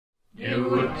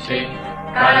ঢেউ উঠছে,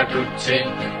 তারা টুটছে,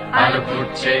 আলো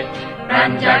ফুটছে, প্রাণ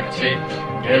জাগছে।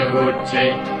 ঢেউ উঠছে,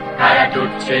 তারা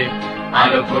টুটছে,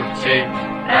 আলো ফুটছে,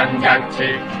 প্রাণ জাগছে।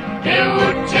 ঢেউ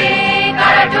উঠছে,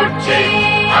 তারা টুটছে,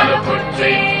 আলো ফুটছে,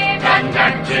 প্রাণ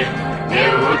জাগছে।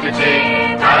 ঢেউ উঠছে,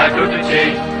 তারা টুটছে,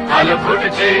 আলো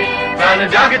ফুটছে, প্রাণ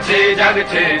জাগছে,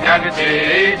 জাগছে, জাগছে।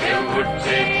 ঢেউ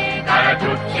উঠছে, তারা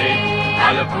টুটছে,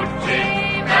 আলো ফুটছে,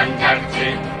 প্রাণ জাগছে।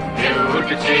 ঢেউ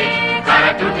উঠছে,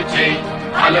 তারা টুটছে,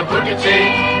 আলো ফুটছে,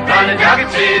 প্রাণ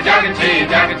জাগছে, জাগছে,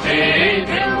 জাগছে।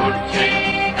 ঢেউ উঠছে,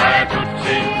 তারা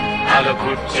টুটছে, আলো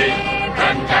ফুটছে,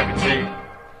 প্রাণ জাগছে।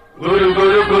 গুরু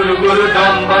গুরু গুরু গুরু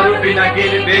ডম্বরু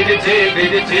পিনাকির বেজেছে,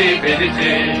 বেজেছে,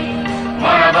 বেজেছে।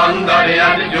 মারা বন্দরে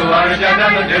আজ জোয়ার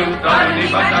জাগানো ঢেউ, তরুণী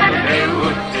বাঁচানো ঢেউ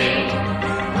উঠছে।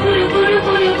 গুরু গুরু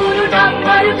গুরু গুরু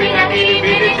ডম্বরু পিনাকির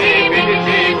বেজেছে,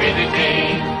 বেজেছে, বেজেছে।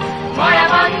 মারা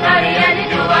বন্দরে আজ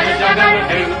জোয়ার জাগানো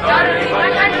ঢেউ, তরুণী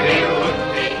বাঁচানো ঢেউ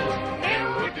উঠছে, ঢেউ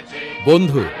উঠছে।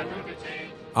 বন্ধু,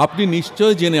 আপনি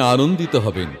নিশ্চয় জেনে আনন্দিত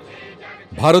হবেন,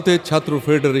 ভারতের ছাত্র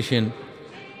ফেডারেশন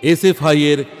SFI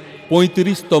এর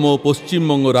 35তম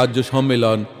পশ্চিমবঙ্গ রাজ্য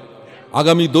সম্মেলন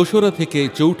আগামী 2রা থেকে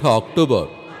 4 অক্টোবর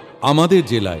আমাদের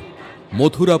জেলায়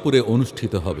মথুরাপুরে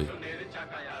অনুষ্ঠিত হবে।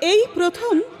 এই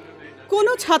প্রথম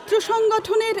কোনো ছাত্র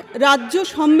সংগঠনের রাজ্য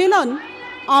সম্মেলন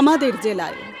আমাদের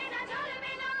জেলায়।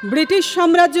 ব্রিটিশ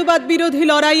সাম্রাজ্যবাদ বিরোধী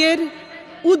লড়াইয়ের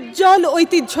উজ্জ্বল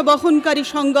ঐতিহ্য বহনকারী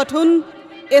সংগঠন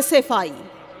SFI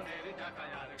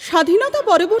স্বাধীনতা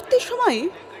পরবর্তী সময়ে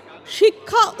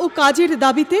শিক্ষা ও কাজের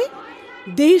দাবিতে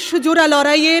দেশজোড়া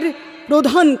লড়াইয়ের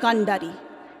প্রধান কাণ্ডারি।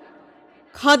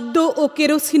 খাদ্য ও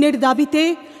কেরোসিনের দাবিতে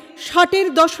 60-এর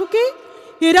দশকে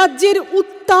এ রাজ্যের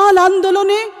উত্তাল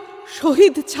আন্দোলনে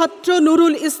শহীদ ছাত্র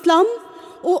নুরুল ইসলাম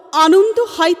ও আনন্দ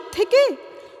হাইত থেকে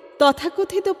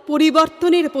তথাকথিত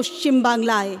পরিবর্তনের পশ্চিম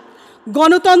বাংলায়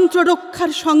গণতন্ত্র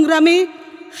রক্ষার সংগ্রামে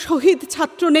শহীদ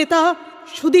ছাত্র নেতা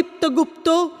সুদীপ্ত গুপ্ত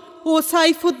ও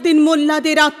সাইফুদ্দিন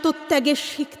মোল্লাদের আত্মত্যাগের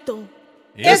সিক্ত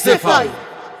SFI।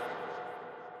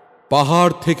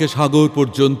 পাহাড় থেকে সাগর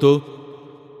পর্যন্ত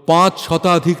 5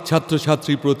 শতাধিক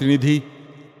ছাত্রছাত্রী প্রতিনিধি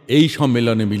এই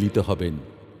সম্মেলনে মিলিত হবেন।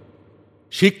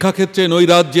 শিক্ষাক্ষেত্রে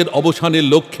নৈরাজ্যের অবসানের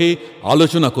লক্ষ্যে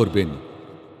আলোচনা করবেন,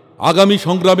 আগামী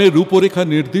সংগ্রামের রূপরেখা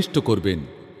নির্দিষ্ট করবেন।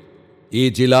 এ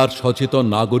জেলার সচেতন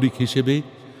নাগরিক হিসেবে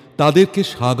তাদেরকে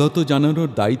স্বাগত জানানোর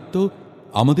দায়িত্ব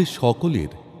আমাদের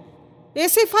সকলের।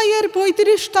 SFI এর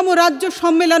 35তম রাজ্য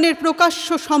সম্মেলনের প্রকাশ্য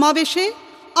সমাবেশে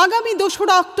আগামী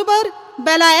 2রা অক্টোবর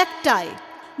বেলা 1টায়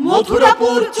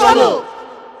মথুরাপুর চলো।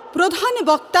 প্রধান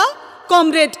বক্তা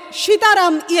কমরেড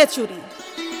সীতারাম ইয়েচুরি।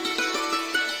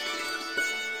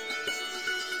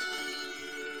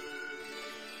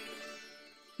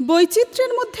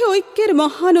 বৈচিত্র্যের মধ্যে ঐক্যের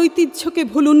মহান ঐতিহ্যকে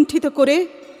ভুলুণ্ঠিত করে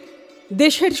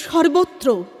দেশের সর্বত্র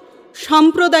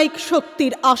সাম্প্রদায়িক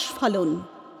শক্তির আস্ফালন।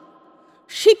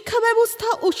 শিক্ষা ব্যবস্থা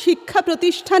ও শিক্ষা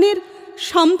প্রতিষ্ঠানের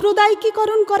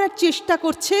সাম্প্রদায়িকীকরণ করার চেষ্টা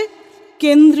করছে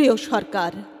কেন্দ্রীয়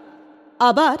সরকার।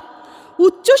 আবার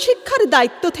উচ্চশিক্ষার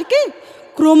দায়িত্ব থেকে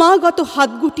ক্রমাগত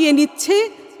হাত গুটিয়ে নিচ্ছে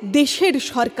দেশের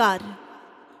সরকার।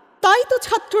 তাই তো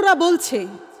ছাত্ররা বলছে,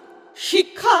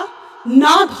 শিক্ষা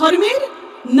না ধর্মের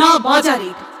না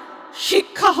বাজারের,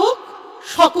 শিক্ষা হোক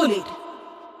সকলের।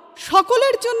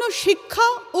 সকলের জন্য শিক্ষা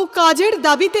ও কাজের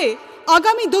দাবিতে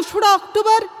আগামী 2রা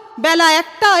অক্টোবর বেলা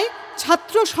 1টায়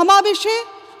ছাত্র সমাবেশে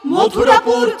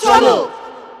মথুরাপুর চলো।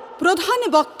 প্রধান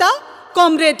বক্তা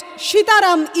কমরেড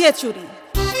সীতারাম ইয়েচুরি।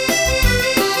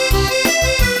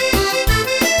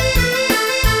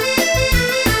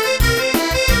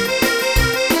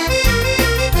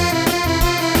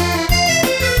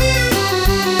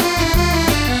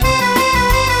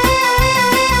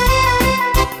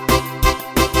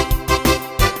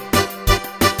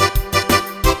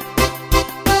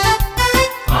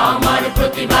 আমার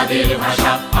প্রতিবাদের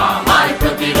ভাষা, আমার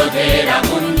প্রতিরোধের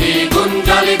আগুন, দ্বিগুণ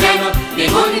জ্বলে যেন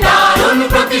দ্বিগুণ দারুণ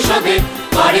প্রতিশোধে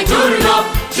করে চূর্ণ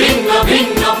ছিন্ন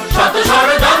ভিন্ন শত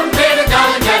ষড়যন্ত্রের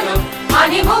জাল যেন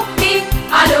আনে মুক্তি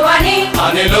আলো,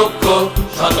 আনে লক্ষ্য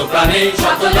শত প্রাণে,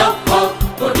 শত লক্ষ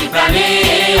কোটি প্রাণে।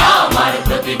 আমার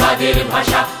প্রতিবাদের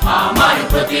ভাষা, আমার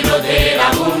প্রতিরোধের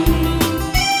আগুন।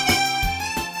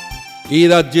 এই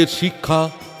রাজ্যের শিক্ষা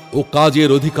ও কাজের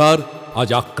অধিকার আজ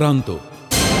আক্রান্ত।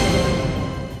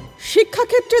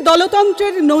 শিক্ষাক্ষেত্রে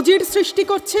দলতন্ত্রের নজির সৃষ্টি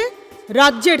করছে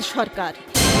রাজ্যের সরকার।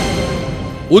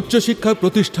 উচ্চশিক্ষা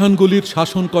প্রতিষ্ঠানগুলির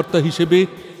শাসনকর্তা হিসেবে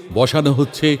বসানো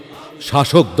হচ্ছে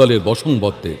শাসক দলের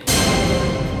বশংবদদের।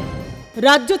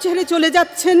 রাজ্য ছেড়ে চলে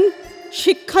যাচ্ছেন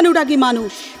শিক্ষানুরাগী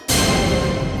মানুষ।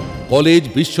 কলেজ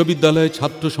বিশ্ববিদ্যালয়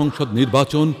ছাত্র সংসদ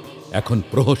নির্বাচন এখন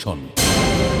প্রহসন।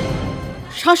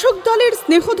 শাসক দলের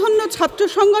স্নেহধন্য ছাত্র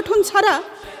সংগঠন ছাড়া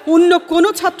অন্য কোনো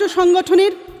ছাত্র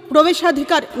সংগঠনের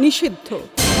প্রবেশাধিকার নিষিদ্ধ।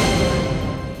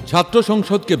 ছাত্র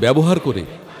সংসদকে ব্যবহার করে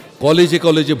কলেজে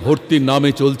কলেজে ভর্তির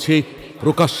নামে চলছে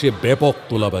প্রকাশ্যে ব্যাপক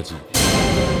তোলাবাজি।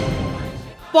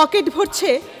 পকেট ভরছে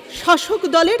শাসক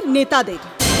দলের নেতাদের।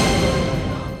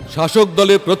 শাসক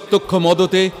দলের প্রত্যক্ষ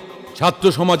মদতে ছাত্র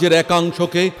সমাজের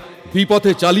একাংশকে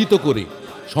বিপথে চালিত করে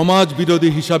সমাজ বিরোধী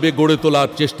হিসাবে গড়ে তোলার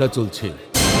চেষ্টা চলছে।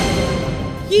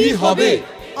 কি হবে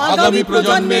আগামী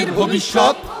প্রজন্মের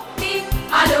ভবিষ্যৎ?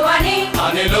 আলো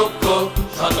আনে লক্ষ্য,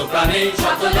 শত প্রাণে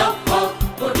শত লক্ষ্য,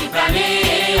 কোটি প্রাণে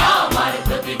আমার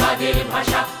প্রতিবাদের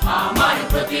ভাষা, আমার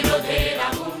প্রতিরোধের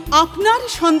আগুন। আপনার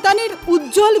সন্তানের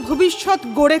উজ্জ্বল ভবিষ্যৎ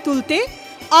গড়ে তুলতে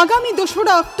আগামী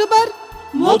 2রা অক্টোবর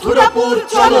মথুরাপুর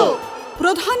চলো।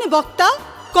 প্রধান বক্তা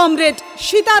কমরেড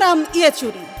সীতারাম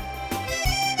ইয়েচুরি।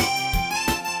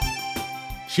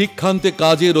 শিক্ষান্তে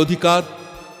কাজের অধিকার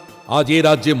আজ এ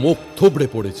রাজ্যে মুখ থুবড়ে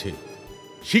পড়েছে।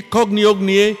 শিক্ষক নিয়োগ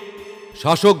নিয়ে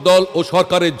শাসক দল ও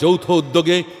সরকারের যৌথ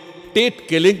উদ্যোগে টেট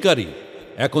কেলেঙ্কারি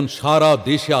এখন সারা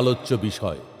দেশে আলোচ্য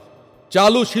বিষয়।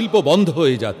 চালু শিল্প বন্ধ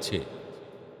হয়ে যাচ্ছে।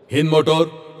 হিন্দমোটর,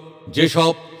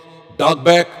 যেসব,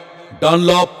 ডাকব্যাক,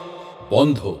 ডানলপ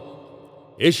বন্ধ।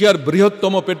 এশিয়ার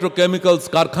বৃহত্তম পেট্রোকেমিক্যালস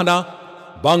কারখানা,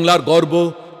 বাংলার গর্ব,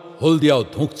 হলদিয়াও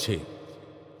ধুঁকছে।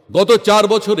 গত 4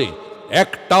 বছরে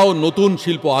একটাও নতুন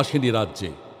শিল্প আসেনি রাজ্যে।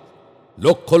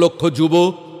 লক্ষ লক্ষ যুব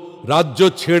রাজ্য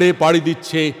ছেড়ে পাড়ি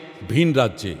দিচ্ছে ভিন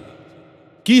রাজ্যে।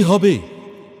 কি হবে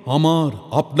আমার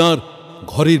আপনার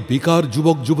ঘরের বেকার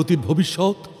যুবক যুবতীর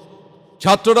ভবিষ্যৎ?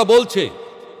 ছাত্ররা বলছে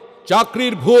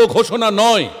চাকরির ভুয়ো ঘোষণা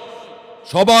নয়,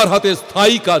 সবার হাতে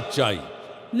স্থায়ী কাজ চাই।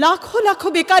 লাখো লাখো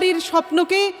বেকারির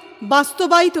স্বপ্নকে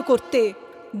বাস্তবায়িত করতে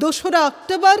 2রা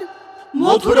অক্টোবর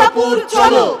মথুরাপুর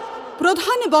চলো।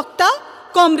 প্রধান বক্তা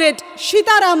কমরেড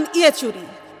সীতারাম ইয়েচুরি।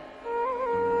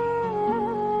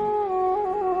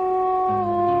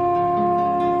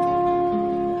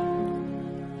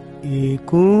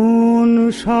 কোন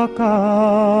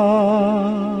সকাল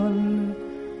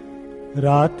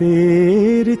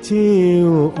রাতের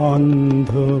চেয়েও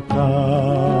অন্ধকার,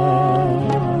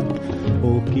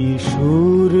 ও কি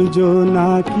সূর্য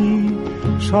নাকি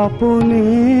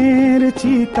স্বপনের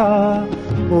চিতা,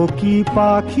 ও কি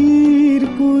পাখির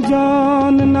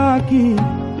কুজন নাকি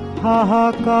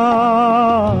হাহাকার।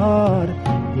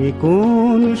 এ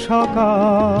কোন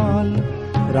সকাল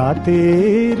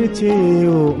রাতের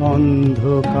চেয়েও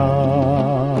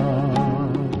অন্ধকার।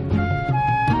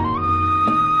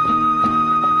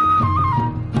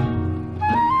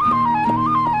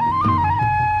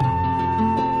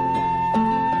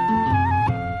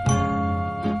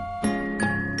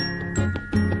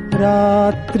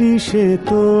 রাত্রি সে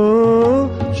তো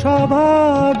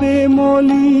স্বভাবে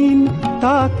মলিন,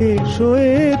 তাকে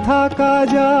শুয়ে থাকা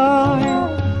যায়।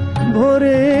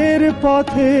 ভোরের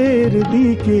পথের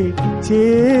দিকে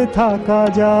চেয়ে থাকা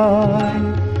যায়।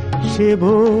 সে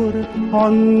ভোর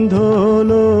অন্ধ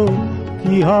হলো,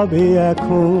 কি হবে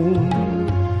এখন?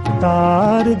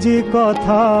 তার যে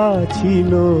কথা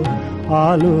ছিল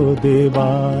আলো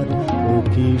দেবার, ও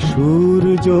কি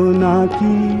সূর্য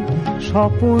নাকি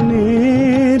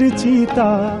স্বপনের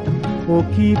চিতা, ও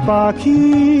কি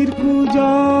পাখির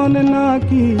কুজন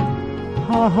নাকি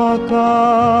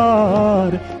হাহাকার।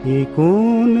 এ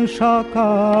কোন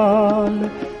সকাল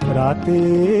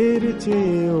রাতের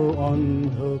চেয়েও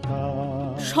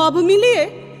অন্ধকার। সব মিলিয়ে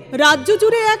রাজ্য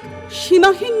জুড়ে এক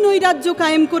সীমাহীন নৈরাজ্য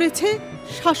কায়েম করেছে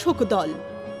শাসক দল।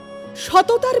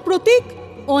 সততার প্রতীক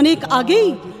অনেক আগেই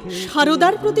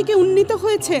সারদার প্রতীকে উন্নীত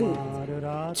হয়েছেন।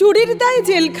 চুরির দায়ে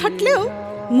জেল খাটলেও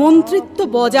মন্ত্রিত্ব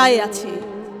বজায় আছে।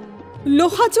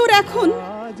 লোহাচোর এখন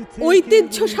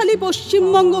ঐতিহ্যশালী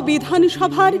পশ্চিমবঙ্গ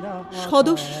বিধানসভার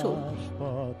সদস্য।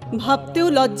 ভাবতেও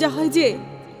লজ্জা হয় যে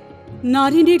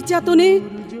নারী নির্যাতনে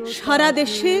সারা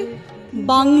দেশে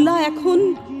বাংলা এখন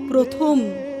প্রথম।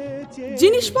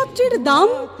 জিনিসপত্রের দাম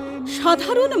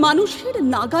সাধারণ মানুষের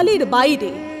নাগালের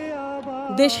বাইরে।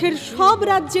 দেশের সব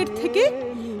রাজ্যের থেকে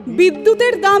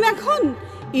বিদ্যুতের দাম এখন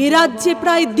এ রাজ্যে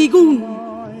প্রায় দ্বিগুণ।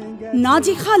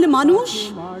 নাজেহাল মানুষ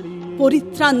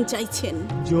পরিত্রাণ চাইছেন।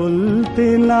 জ্বলতে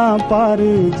না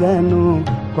পারে যেন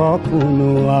কখনো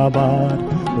আবার,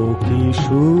 ও কি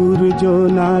সূর্য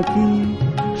নাকি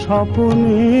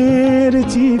স্বপনের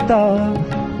চিতা,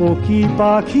 ও কি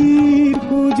পাখির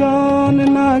কুজন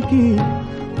নাকি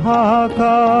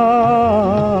হাহাকার।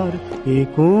 এ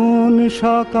কোন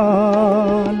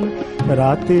সকাল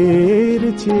রাতের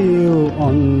চেয়েও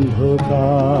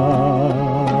অন্ধকার।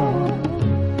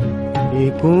 এ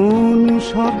কোন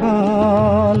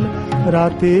সকাল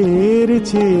রাতের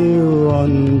চেয়েও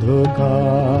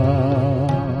অন্ধকার।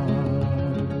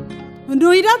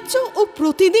 নৈরাজ্য ও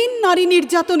প্রতিদিন নারী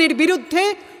নির্যাতনের বিরুদ্ধে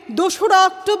 2রা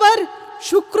অক্টোবর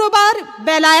শুক্রবার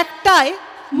বেলা 1টায়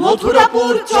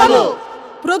মথুরাপুর চলো।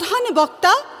 প্রধান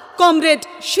বক্তা কমরেড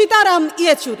সীতারাম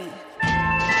ইয়েচুরি।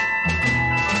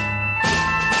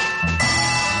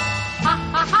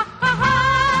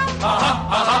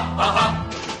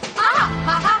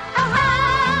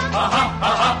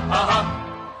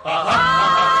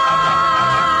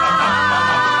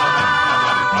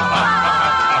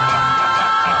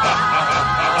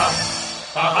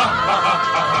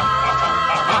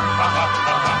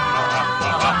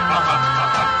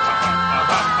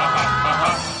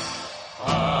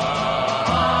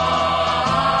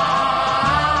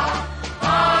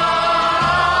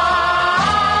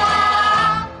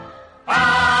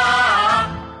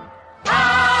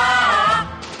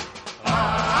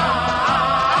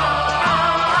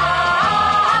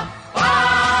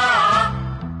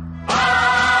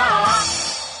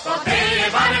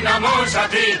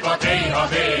 সাথী পথেই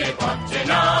হবে পথ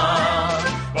চেনা,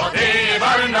 পথে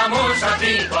এবার নামো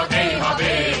সাথী পথেই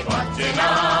হবে পথ চেনা।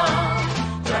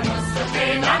 জনস্রোতে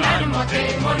নানার মতে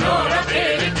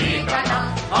মনোরথের ঠিকানা,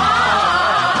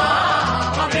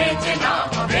 হবে চেনা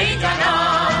হবেই জানা।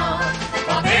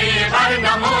 পথে এবার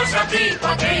নামো সাথী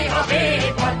পথেই হবে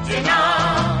পথ চেনা।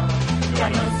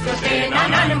 জনস্রোতে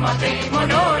নানার মতে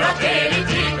মনোরথের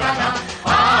ঠিকানা,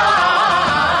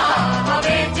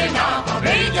 হবে চেনা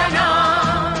হবেই জানা।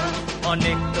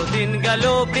 অনেক তো দিন গেল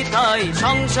বৃথাই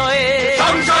সংশয়ে,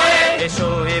 এসো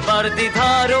এবার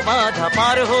দ্বিধার বাধা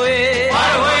পার হয়ে।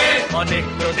 অনেক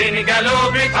তো দিন গেল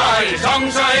বৃথাই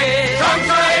সংশয়ে,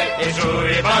 এসো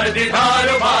এবার দ্বিধার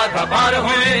বাধা পার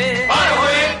হয়ে।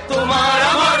 তোমার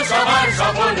আমার সবার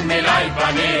সপন মেলাই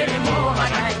প্রাণের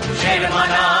মোহনায় তুষের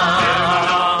মালা,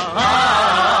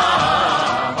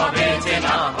 হবে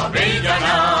চেনা হবেই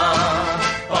জানা।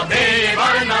 পথে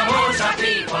এবার নামো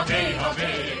সাথী পথে হবে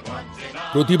পথ চেনা।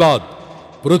 প্রতিবাদ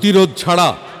প্রতিরোধ ছাড়া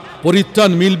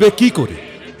পরিত্রাণ মিলবে কি করে?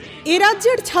 এ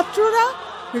রাজ্যের ছাত্ররা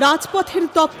রাজপথের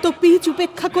তপ্ত পিচ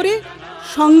উপেক্ষা করে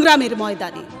সংগ্রামের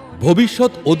ময়দানে।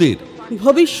 ভবিষ্যৎ ওদের,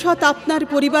 ভবিষ্যৎ আপনার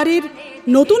পরিবারের,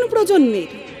 নতুন প্রজন্মের।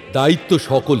 দায়িত্ব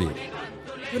সকলের।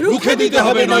 রুখে দিতে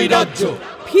হবে নৈরাজ্য,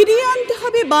 ফিরিয়ে আনতে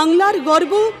হবে বাংলার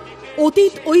গর্ব,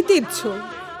 অতীত ঐতিহ্য।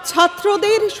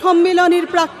 ছাত্রদের সম্মেলনের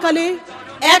প্রাক্কালে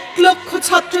 1 লক্ষ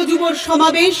ছাত্র যুবর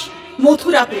সমাবেশ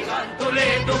মথুরাপুর। তুলে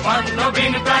তুফান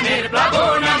নবীন প্রাণের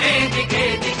প্লাবন আনে দিকে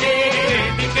দিকে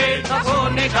দিকে।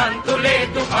 তখন গান তুলে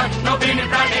তুফান নবীন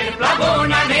প্রাণের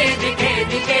প্লাবন আনে দিকে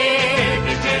দিকে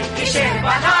দিকে। কিসের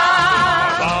বাধা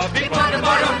বিপদ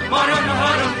বরণ মরণ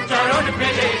হরণ চরণ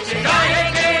ফেলেছে গায়ে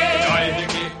গে।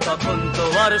 তখন তো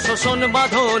আর শোষণ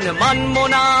বাঁধন মানবো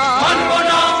না,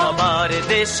 সবার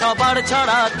দেশ সবার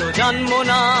ছাড়া তো জানবো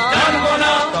না।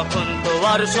 তখন তো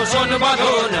আর শোষণ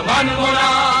বাঁধন মানবো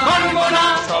না,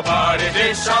 সবার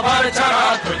দেশ সবার ছাড়া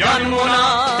তো জানবো না।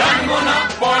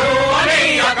 পরোয়া নেই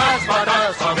আকাশ বাতাস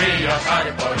সবই আসার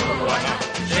পরোয়া না।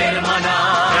 শের মানা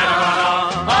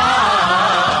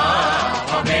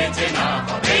হবে চেনা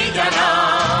হবেই জানা।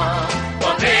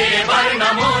 পথে এবার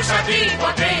নামো সাথী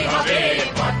পথেই হবে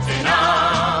পথ চেনা।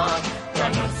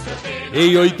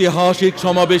 এই ঐতিহাসিক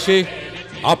সমাবেশে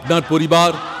আপনার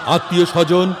পরিবার, আত্মীয়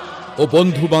স্বজন ও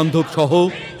বন্ধু বান্ধব সহ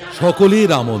সকলের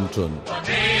আমন্ত্রণ।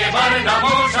 এবার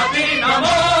নামো সাথী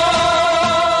নামো।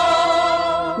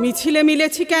 মিছিলে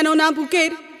মিলেছি কেন না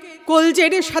বুকের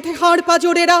কলজের সাথে হাড়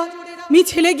পাজরেরা।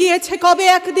 মিছিলে গিয়েছে কবে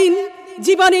একদিন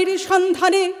জীবনের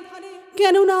সন্ধানে।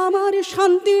 কেননা আমার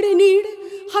শান্তির নীড়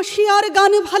হাসি আর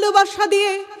গান ভালোবাসা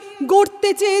দিয়ে গড়তে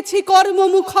চেয়েছি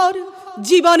কর্মমুখর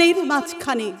জীবনের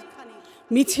মাঝখানে।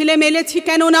 মিছিলে মেলেছি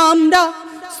কেননা আমরা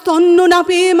স্তন্য না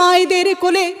পেয়ে মায়েদের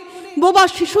কোলে বোবা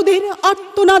শিশুদের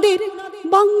আর্তনাদের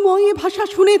বাংময় ভাষা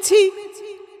শুনেছি।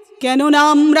 কেননা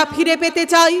আমরা ফিরে পেতে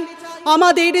চাই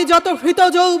আমাদের যত হৃত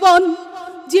যৌবন,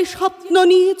 যে স্বপ্ন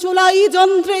নিয়ে চলাই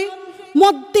যন্ত্রে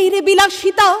মদ্যের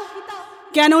বিলাসিতা।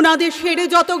 কেননা দেশের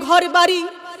যত ঘর বাড়ি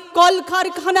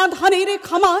কলকারখানা ধানের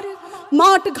খামার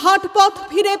মাঠ ঘাট পথ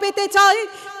ফিরে পেতে চায়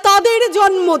তাদের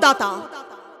জন্মদাতা।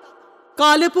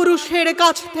 কালপুরুষের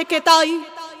কাছ থেকে তাই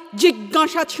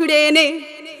জিজ্ঞাসা ছিঁড়ে এনে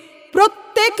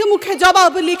প্রত্যেক মুখে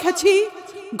জবাব লিখেছি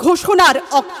ঘোষণার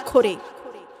অক্ষরে।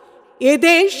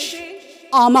 এদেশ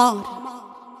আমার,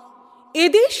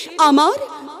 এদেশ আমার,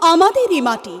 আমাদেরই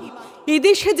মাটি।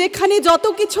 এদেশে যেখানে যত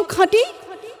কিছু খাঁটি,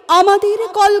 আমাদের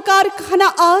কলকারখানা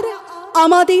আর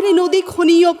আমাদের নদী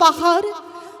খনিও পাহাড়,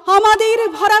 আমাদের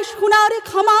ভরা সোনার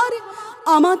খামার,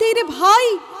 আমাদের ভাই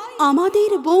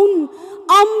আমাদের বোন,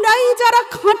 আমরাই যারা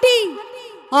খাঁটি।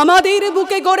 আমাদের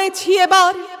বুকে গড়েছি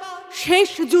এবার শেষ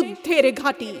যুদ্ধের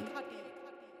ঘাঁটি।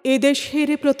 এদেশের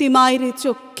প্রতি মায়ের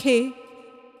চক্ষে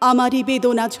আমারই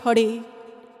বেদনা ঝরে।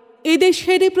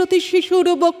 এদেশের প্রতি শিশুর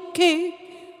বক্ষে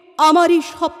আমারই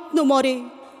স্বপ্ন মরে,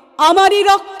 আমারই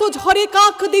রক্ত ঝরে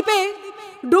কাকদ্বীপে,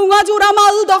 ডুঙাজোড়া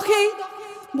মালদহে,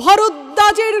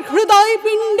 ভরদ্বাজের হৃদয়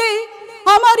পিণ্ডে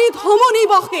আমারই ধমনী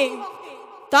বহে।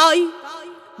 তাই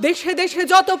দেশে দেশে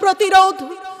যত প্রতিরোধ,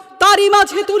 তারই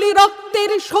মাঝে তুলি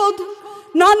রক্তের শোধ।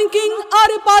 নানকিং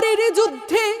আর পারের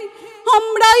যুদ্ধে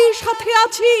আমরাই সাথে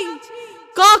আছি,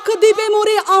 কাকদ্বীপে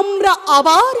মরে আমরা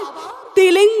আবার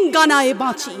তেলেঙ্গানায়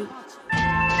বাঁচি।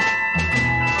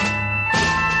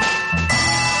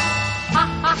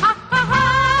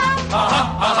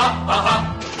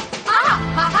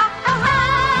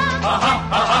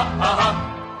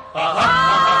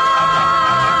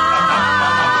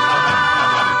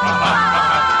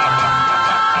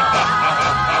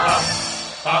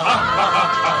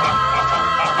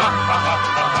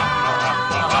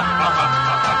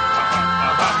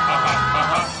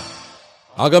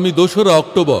 আগামী 2রা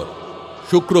অক্টোবর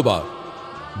শুক্রবার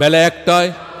বেলা 1টায়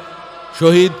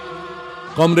শহীদ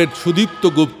কমরেড সুদীপ্ত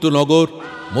গুপ্তনগর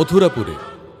মথুরাপুরে,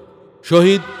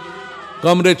 শহীদ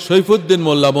কমরেড সৈফুদ্দিন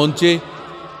মোল্লা মঞ্চে,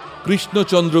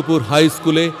 কৃষ্ণচন্দ্রপুর হাই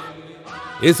স্কুলে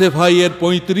SFI এর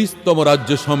 35তম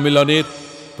রাজ্য সম্মেলনের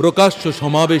প্রকাশ্য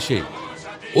সমাবেশে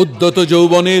উদ্যত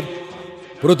যৌবনের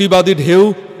প্রতিবাদী ঢেউ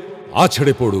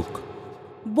আছড়ে পড়ুক।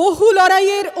 বহু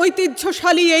লড়াইয়ের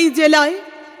ঐতিহ্যশালী এই জেলায়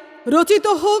রচিত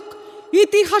হোক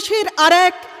ইতিহাসের আর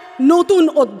এক নতুন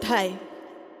অধ্যায়।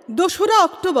 2রা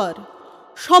অক্টোবর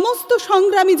সমস্ত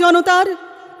সংগ্রামী জনতার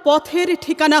পথের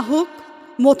ঠিকানা হোক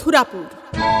মথুরাপুর।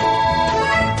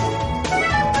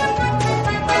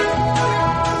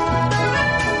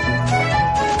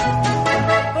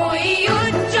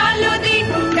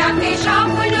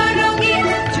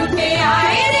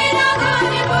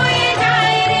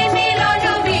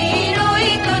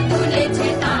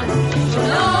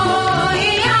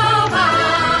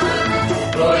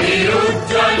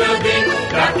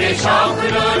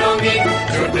 স্বপ্ন রঙিন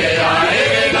ছুটে আয়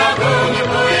রে লগন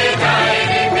বয়ে যায়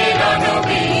রে মিলন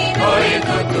বীর,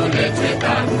 হয়তো তুলেছে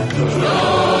তার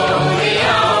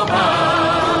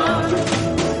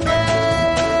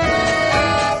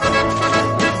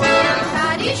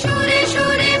সুরে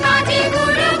সুরে বাজে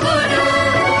গুরু গুরু,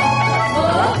 ও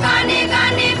গানে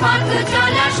গানে পথ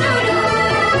চলা শুরু।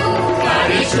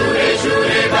 তারি সুরে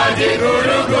সুরে বাজে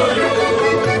গুরু গুরু,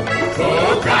 ও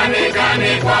গানে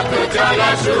গানে পথ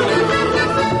চলা শুরু।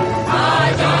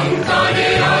 আজ অন্তরে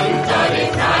অন্তরে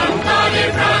প্রান্তরে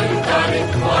প্রান্তরে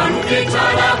কণ্ঠে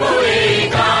ছড়াবো এই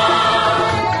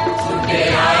গান, ছুটে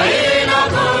আয়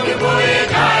লগন বয়ে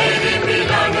যায় রে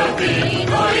মিলন বীর,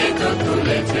 হয়তো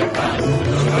তুলেছে প্রাণ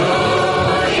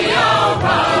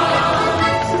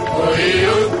ওই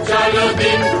উজ্জ্বল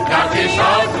দিন, তাকে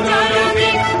স্বপ্ন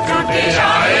রঙিন ছুটে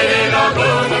আয় রে